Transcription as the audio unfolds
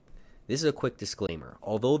This is a quick disclaimer.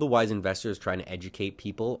 Although The Wise Investor is trying to educate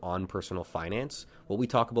people on personal finance, what we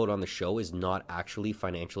talk about on the show is not actually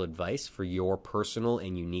financial advice for your personal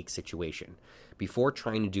and unique situation. Before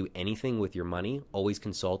trying to do anything with your money, always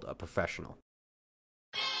consult a professional.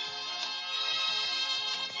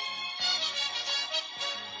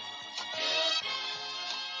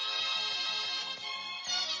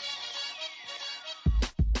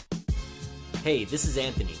 Hey, this is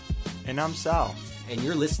Anthony. And I'm Sal. And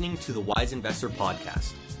you're listening to the Wise Investor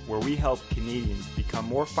Podcast, where we help Canadians become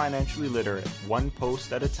more financially literate, one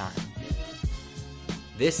post at a time.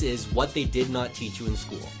 This is what they did not teach you in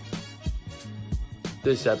school.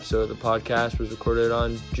 This episode of the podcast was recorded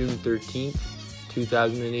on June 13th,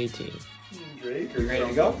 2018. Drake, are you ready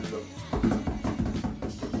to go?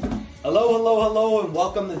 Hello, and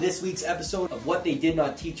welcome to this week's episode of What They Did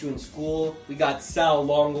Not Teach You in School. We got Sal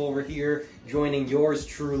Longo over here joining yours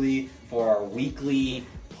truly for our weekly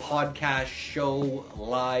podcast show,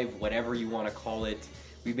 live, whatever you want to call it.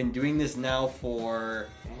 We've been doing this now for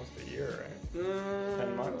almost a year, right?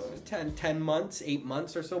 10 months? 10 months, 8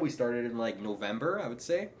 months or so. We started in November, I would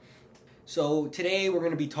say. So today we're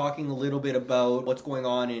going to be talking a little bit about what's going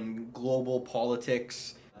on in global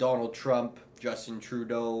politics. Donald Trump, Justin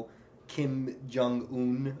Trudeau, Kim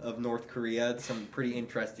Jong-un of North Korea. Some pretty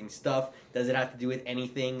interesting stuff. Does it have to do with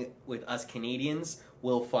anything with us Canadians?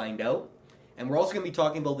 We'll find out. And we're also going to be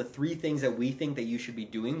talking about the 3 things that we think that you should be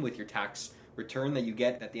doing with your tax return that you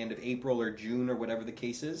get at the end of April or June or whatever the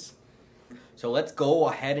case is. So let's go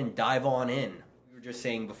ahead and dive on in. We were just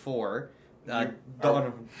saying before, are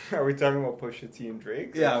we talking about Pusha T and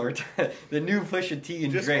Drake? Yeah, the new Pusha T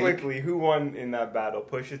and Drake. Just quickly, who won in that battle?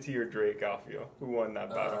 Pusha T or Drake, Alfio? Who won that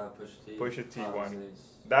battle? Pusha T. Pusha T won.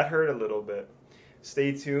 That hurt a little bit.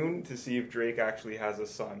 Stay tuned to see if Drake actually has a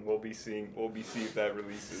son. We'll be seeing if that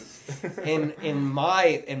releases. in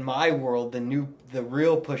my world, the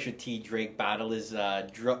real Pusha T Drake battle is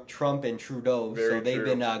Trump and Trudeau. Very so they've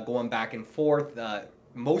true. been going back and forth.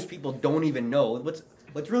 Most people don't even know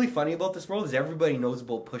what's really funny about this world is everybody knows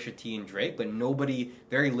about Pusha T and Drake, but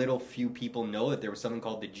very few people know that there was something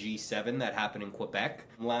called the G7 that happened in Quebec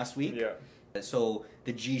last week. Yeah. So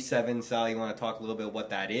the G7, Sal, you want to talk a little bit about what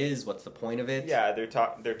that is? What's the point of it? Yeah, they're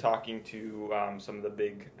talking to some of the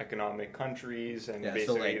big economic countries and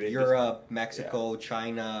basically so Europe, Mexico,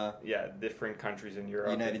 China. Yeah, different countries in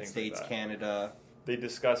Europe. United States, Canada. They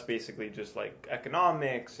discuss basically just like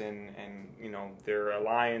economics and their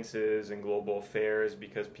alliances and global affairs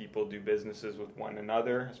because people do businesses with one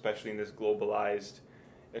another, especially in this globalized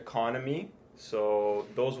economy. So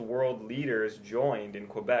those world leaders joined in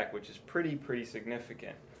Quebec, which is pretty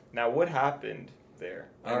significant. Now, what happened there?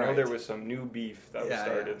 I know there was some new beef that was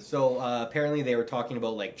started. Yeah. So apparently they were talking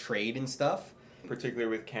about trade and stuff. Particularly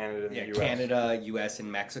with Canada and the U.S. Canada, U.S.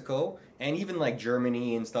 and Mexico. And even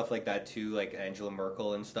Germany and stuff like that too, like Angela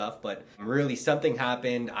Merkel and stuff. But really something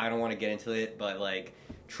happened. I don't want to get into it, but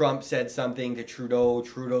Trump said something to Trudeau.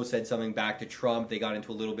 Trudeau said something back to Trump. They got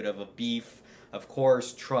into a little bit of a beef. Of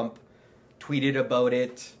course, Trump tweeted about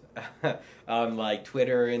it on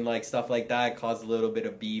Twitter and stuff like that, caused a little bit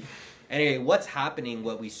of beef. Anyway, what's happening,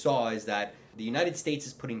 what we saw is that the United States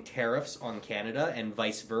is putting tariffs on Canada and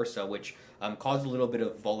vice versa, which caused a little bit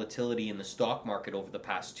of volatility in the stock market over the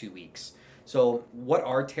past 2 weeks. So what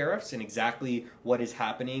are tariffs and exactly what is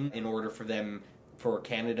happening in order for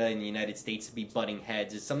Canada and the United States to be butting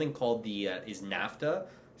heads is something called NAFTA.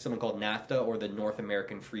 Something called NAFTA, or the North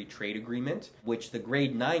American Free Trade Agreement, which the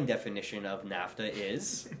grade 9 definition of NAFTA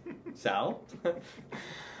is. Sal?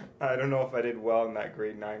 I don't know if I did well in that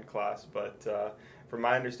grade 9 class, but from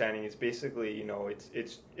my understanding, it's basically,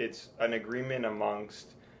 it's an agreement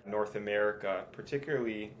amongst North America,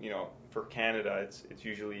 particularly, for Canada, it's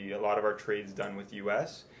usually a lot of our trade's done with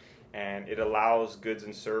U.S., and it allows goods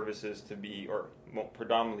and services to be, or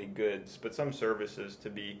predominantly goods, but some services to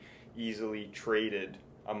be easily traded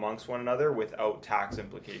amongst one another without tax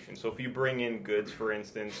implications. So if you bring in goods, for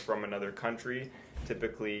instance, from another country,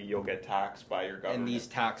 typically you'll get taxed by your government. And these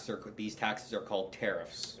taxes are called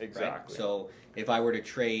tariffs. Exactly. Right? So if I were to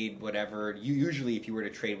trade whatever, usually if you were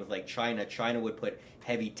to trade with China would put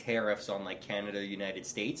heavy tariffs on Canada, United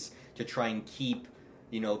States to try and keep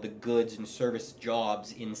the goods and service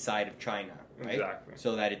jobs inside of China. Right? Exactly.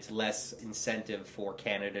 So that it's less incentive for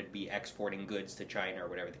Canada to be exporting goods to China or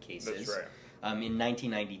whatever the case is. That's right. In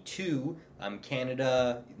 1992,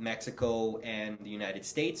 Canada, Mexico, and the United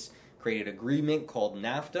States created an agreement called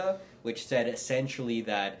NAFTA, which said essentially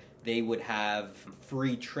that they would have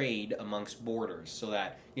free trade amongst borders. So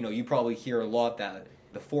that, you probably hear a lot that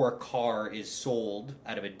before a car is sold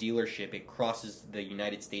out of a dealership, it crosses the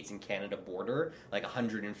United States and Canada border like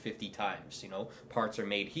 150 times. Parts are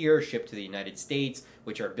made here, shipped to the United States,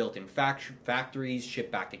 which are built in factories,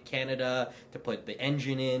 shipped back to Canada to put the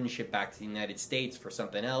engine in, shipped back to the United States for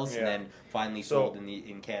something else, and then finally sold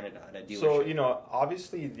in Canada at a dealership. So,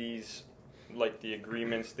 obviously these, like the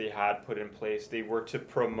agreements they had put in place, they were to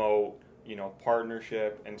promote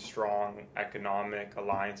partnership and strong economic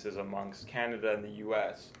alliances amongst Canada and the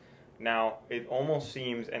U.S. Now, it almost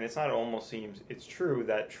seems, and it's not almost seems, it's true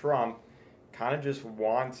that Trump kind of just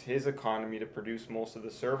wants his economy to produce most of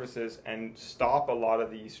the services and stop a lot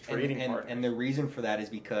of these trading partners. And the reason for that is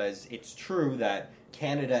because it's true that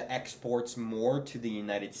Canada exports more to the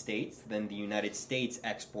United States than the United States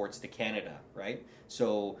exports to Canada, right?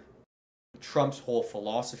 So Trump's whole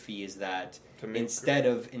philosophy is that instead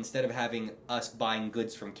of having us buying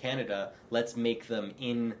goods from Canada, let's make them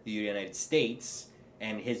in the United States.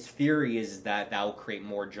 And his theory is that will create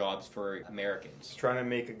more jobs for Americans. He's trying to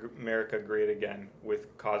make America great again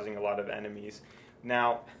with causing a lot of enemies.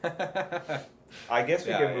 Now, I guess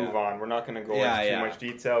we can move on. We're not going to go into too much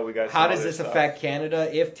detail. We got. How does this affect Canada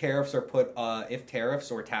if tariffs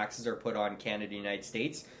or taxes are put on Canada and the United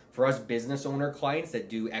States? For us business owner clients that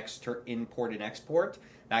do import and export,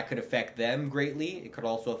 that could affect them greatly. It could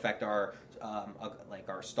also affect our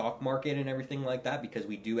our stock market and everything like that, because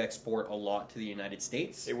we do export a lot to the United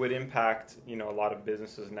States. It would impact a lot of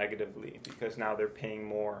businesses negatively because now they're paying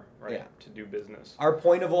more to do business. Our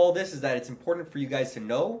point of all this is that it's important for you guys to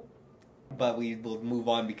know, but we will move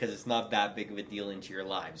on because it's not that big of a deal into your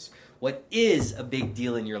lives. What is a big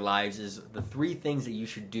deal in your lives is the 3 things that you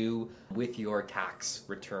should do with your tax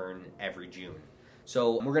return every June.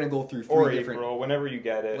 So we're going to go through 3 different... April, whenever you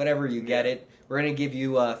get it. Whenever you get it. We're going to give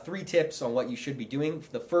you 3 tips on what you should be doing.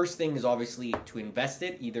 The first thing is obviously to invest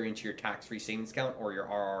it either into your tax-free savings account or your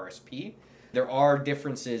RRSP. There are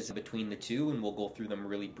differences between the two, and we'll go through them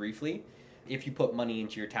really briefly. If you put money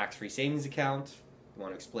into your tax-free savings account, you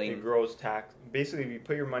want to explain? It grows tax. Basically, if you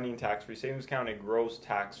put your money in tax-free savings account, it grows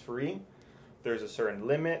tax-free. There's a certain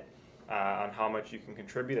limit on how much you can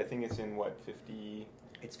contribute. I think it's in, 50...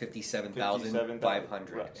 It's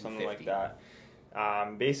 $57,500. Something like that.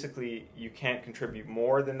 Basically, you can't contribute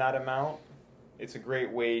more than that amount. It's a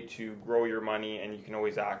great way to grow your money, and you can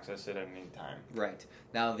always access it at any time. Right.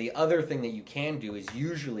 Now, the other thing that you can do is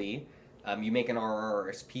usually you make an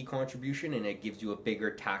RRSP contribution, and it gives you a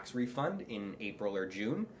bigger tax refund in April or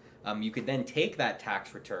June. You could then take that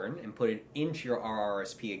tax return and put it into your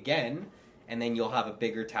RRSP again, and then you'll have a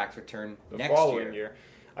bigger tax return next year. The following year.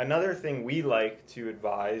 Another thing we like to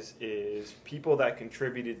advise is people that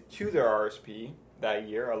contributed to their RSP that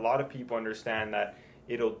year. A lot of people understand that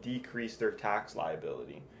it'll decrease their tax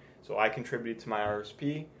liability. So I contributed to my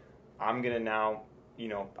RSP. I'm going to now,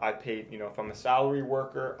 I paid, if I'm a salary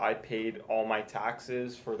worker, I paid all my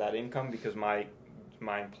taxes for that income because my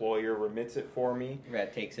employer remits it for me.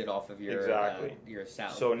 That takes it off of your salary.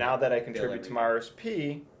 So now that I contribute to my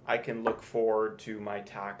RSP, I can look forward to my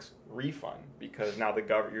tax refund because now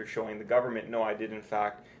you're showing the government, no, I did in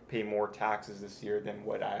fact pay more taxes this year than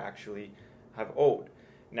what I actually have owed.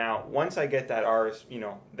 Now, once I get that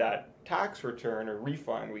that tax return or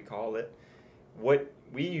refund, we call it, what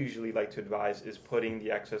we usually like to advise is putting the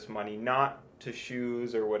excess money not to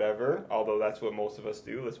shoes or whatever, although that's what most of us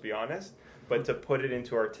do, let's be honest, but to put it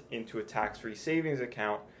into a tax-free savings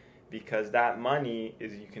account, because that money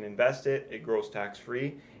you can invest it, it grows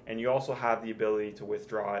tax-free, and you also have the ability to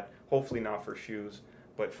withdraw it, hopefully not for shoes,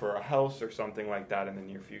 but for a house or something like that in the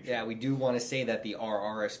near future. Yeah, we do want to say that the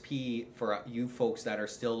RRSP, for you folks that are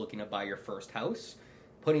still looking to buy your first house,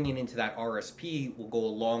 putting it into that RSP will go a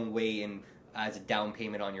long way in as a down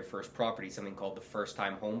payment on your first property, something called the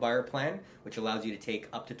first-time home buyer plan, which allows you to take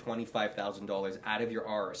up to $25,000 out of your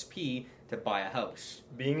RSP to buy a house.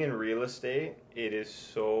 Being in real estate, it is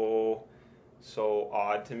so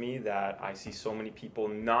odd to me that I see so many people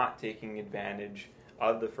not taking advantage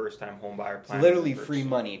of the first-time home buyer plan. It's literally free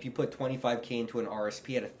money. If you put $25K into an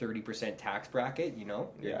RSP at a 30% tax bracket,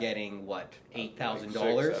 you're getting what,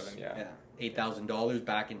 $8,000? Yeah. $8,000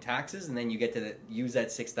 back in taxes, and then you get to use that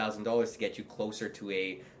 $6,000 to get you closer to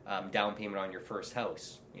a down payment on your first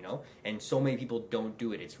house. And so many people don't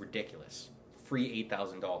do it. It's ridiculous. Free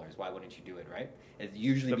 $8,000. Why wouldn't you do it, right? It's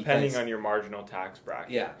usually depending on your marginal tax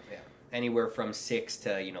bracket. Yeah. Anywhere from $6,000 to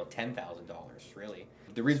 $10,000, really.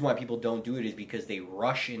 The reason why people don't do it is because they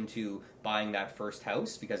rush into buying that first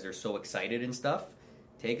house because they're so excited and stuff.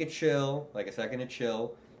 Take a chill, like a second to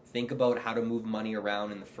chill. think about how to move money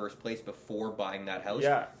around in the first place before buying that house,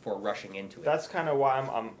 before rushing into it. That's kind of why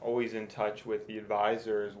I'm always in touch with the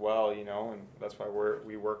advisor as well, you know, and that's why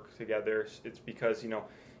we work together. It's because, you know,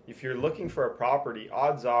 if you're looking for a property,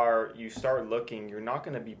 odds are you start looking, you're not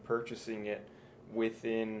going to be purchasing it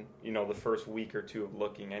within, you know, the first week or two of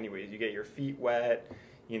looking anyways. You get your feet wet,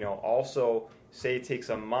 you know. Also, say it takes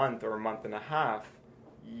a month or a month and a half,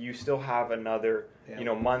 you still have another, you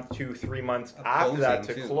know, month, 2-3 months after that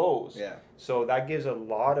to close. Yeah. So that gives a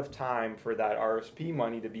lot of time for that RSP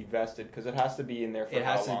money to be vested, because it has to be in there for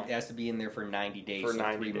how long? It has to be in there for 90 days. For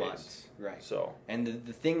 90 3 days. months. Right. So. And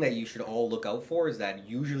the thing that you should all look out for is that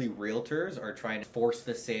usually realtors are trying to force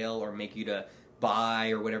the sale or make you to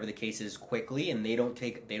buy or whatever the case is quickly, and they don't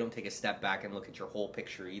take a step back and look at your whole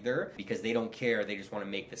picture either, because they don't care. They just want to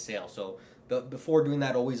make the sale. So before doing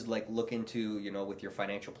that, always like look into, you know, with your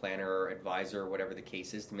financial planner or advisor or whatever the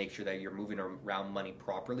case is, to make sure that you're moving around money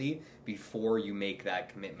properly before you make that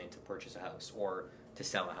commitment to purchase a house or to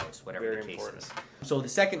sell a house, whatever the case is. So the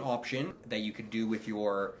second option that you could do with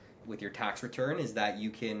your tax return is that you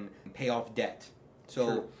can pay off debt.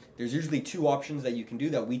 So there's usually two options that you can do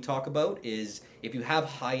that we talk about. Is if you have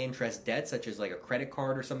high interest debt, such as like a credit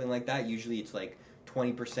card or something like that, usually it's like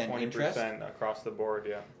 20% interest. 20% across the board,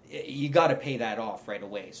 yeah. You got to pay that off right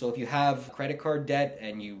away. So if you have credit card debt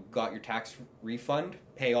and you got your tax refund,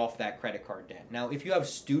 pay off that credit card debt. Now, if you have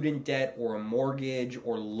student debt or a mortgage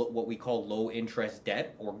or what we call low interest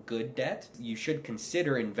debt or good debt, you should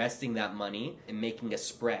consider investing that money and making a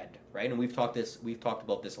spread, right? And we've talked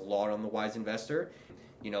about this a lot on The Wise Investor.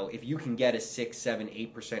 You know, if you can get a 6, 7,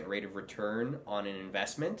 8% rate of return on an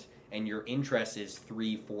investment and your interest is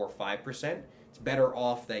 3, 4, 5%, it's better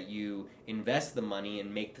off that you invest the money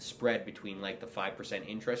and make the spread between like the 5%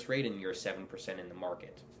 interest rate and your 7% in the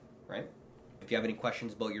market, right? If you have any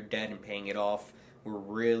questions about your debt and paying it off, we're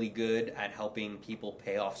really good at helping people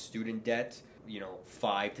pay off student debt, you know,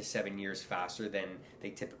 5 to 7 years faster than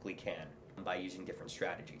they typically can by using different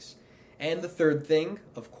strategies. And the third thing,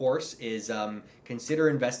 of course, is consider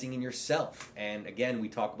investing in yourself. And again, we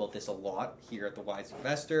talk about this a lot here at The Wise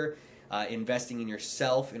Investor. Investing in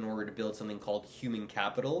yourself in order to build something called human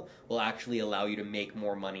capital will actually allow you to make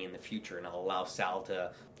more money in the future. And I'll allow Sal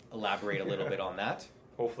to elaborate a little bit on that.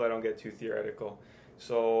 Hopefully I don't get too theoretical.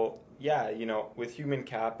 So, yeah, you know, with human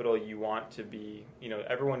capital, you want to be, you know,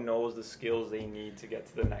 everyone knows the skills they need to get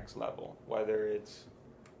to the next level, whether it's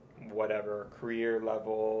whatever, career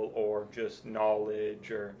level or just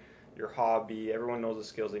knowledge or your hobby. Everyone knows the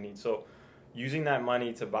skills they need. So using that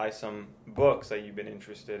money to buy some books that you've been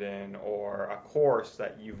interested in or a course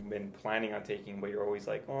that you've been planning on taking, but you're always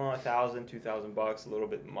like, oh, $1,000, $2,000, a little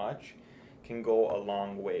bit much, can go a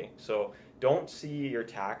long way. So don't see your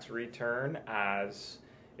tax return as,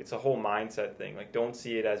 it's a whole mindset thing. Like, don't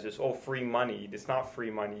see it as just, oh, free money. It's not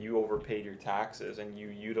free money. You overpaid your taxes and you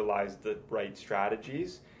utilized the right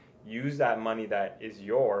strategies. Use that money that is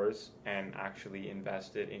yours and actually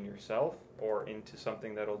invest it in yourself or into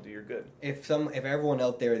something that'll do you good. If everyone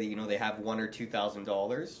out there that, you know, they have $1,000 or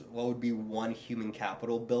 $2,000, what would be one human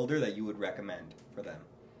capital builder that you would recommend for them?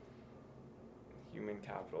 Human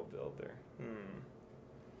capital builder.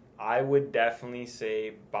 I would definitely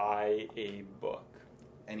say buy a book.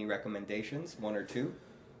 Any recommendations? 1 or 2?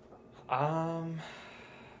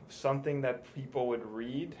 Something that people would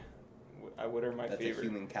read. What are my favorite? That's a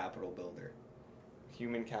human capital builder.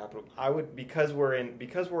 Human capital. I would, because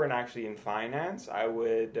we're actually in finance, I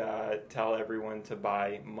would tell everyone to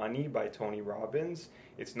buy Money by Tony Robbins.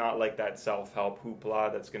 It's not like that self-help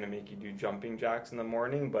hoopla that's going to make you do jumping jacks in the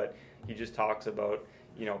morning, but he just talks about,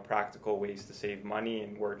 you know, practical ways to save money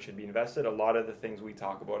and where it should be invested. A lot of the things we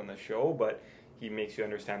talk about in the show, but he makes you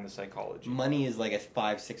understand the psychology. Money is like a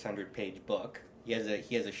 500-600 page book. He has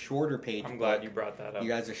a shorter page. I'm glad you brought that up. He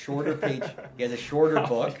has a shorter page. He has a shorter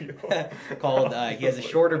book called. He has a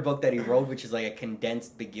shorter book that he wrote, which is like a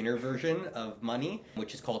condensed beginner version of Money,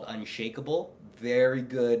 which is called Unshakable. Very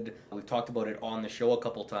good. We've talked about it on the show a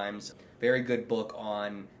couple times. Very good book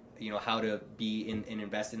on, you know, how to be in and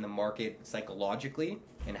invest in the market psychologically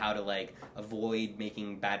and how to like avoid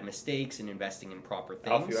making bad mistakes and investing in proper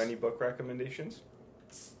things. Alfie, any book recommendations?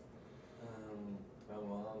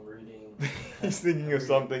 Well, I'm reading. He's thinking of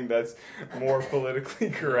something that's more politically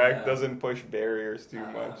correct, doesn't push barriers too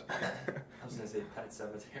much. I was going to say Pet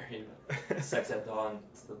Sematary, but Sex at Dawn.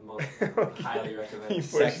 It's the most highly recommended.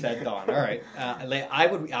 Sex at Dawn. All right.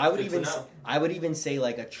 I would even say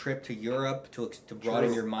like a trip to Europe to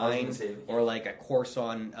broaden your mind, or like a course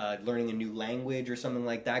on learning a new language or something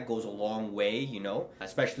like that goes a long way. You know,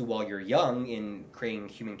 especially while you're young in creating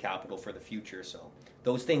human capital for the future. So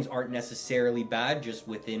those things aren't necessarily bad, just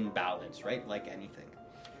within balance, right? Like anything.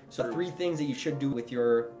 So 3 things that you should do with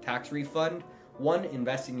your tax refund. 1,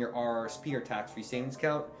 invest in your RRSP or tax-free savings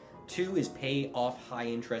account. 2 is pay off high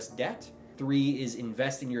interest debt. 3 is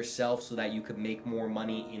invest in yourself so that you could make more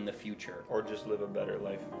money in the future. Or just live a better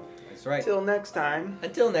life. That's right. Until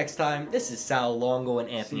next time, this is Sal Longo and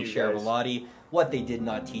Anthony See you guys. Shervalotti. What they did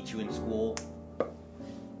not teach you in school.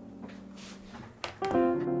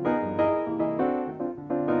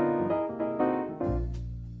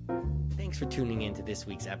 Thanks for tuning in to this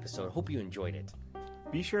week's episode. Hope you enjoyed it.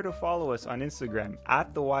 be sure to follow us on Instagram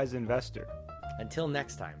 @TheWiseInvestor. Until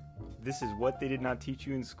next time. This is What They Did Not Teach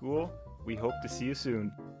You in School. We hope to see you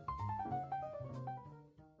soon.